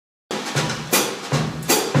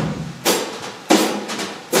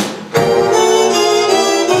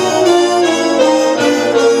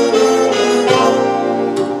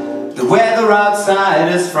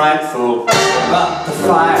outside is frightful, but the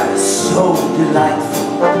fire is so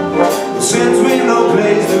delightful. Since we've no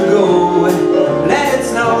place to go, let it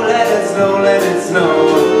snow, let it snow, let it snow.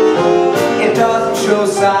 It doesn't show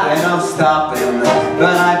sign of stopping,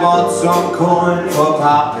 but I bought some corn for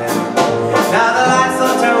popping. Now the lights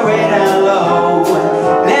don't turn way down low.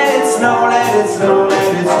 Let it snow, let it snow,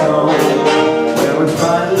 let it snow. When we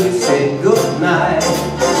finally say goodnight,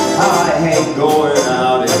 how I hate going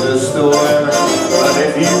out in the storm. But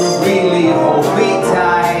if you really hold me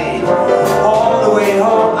tight, all the way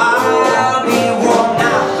home I'll be warm.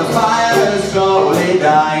 Now the fire is slowly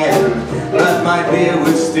dying, but my beer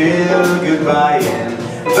was still goodbying.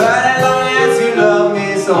 But as long as you love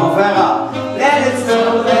me so far, let it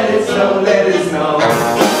snow, let it snow, let it snow.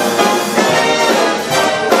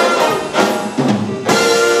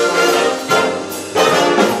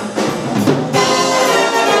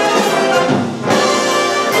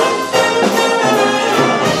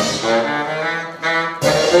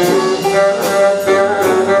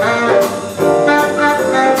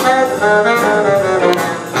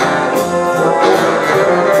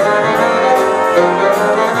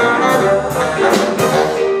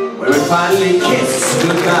 Finally kiss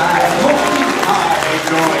goodbye. I ain't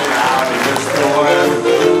going out in the storm,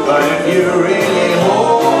 but if you really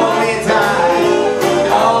hold me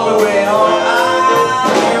tight, all the way home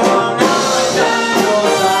I'll be warm. Now the sun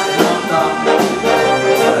goes out on top,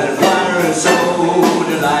 and fire is so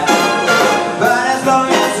delightful. But as long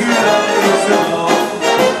as you love me so,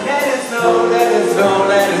 let it snow, let it snow,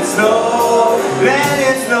 let it snow, let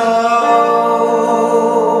it snow.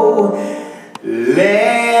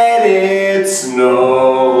 Let it snow.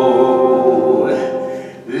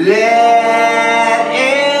 Let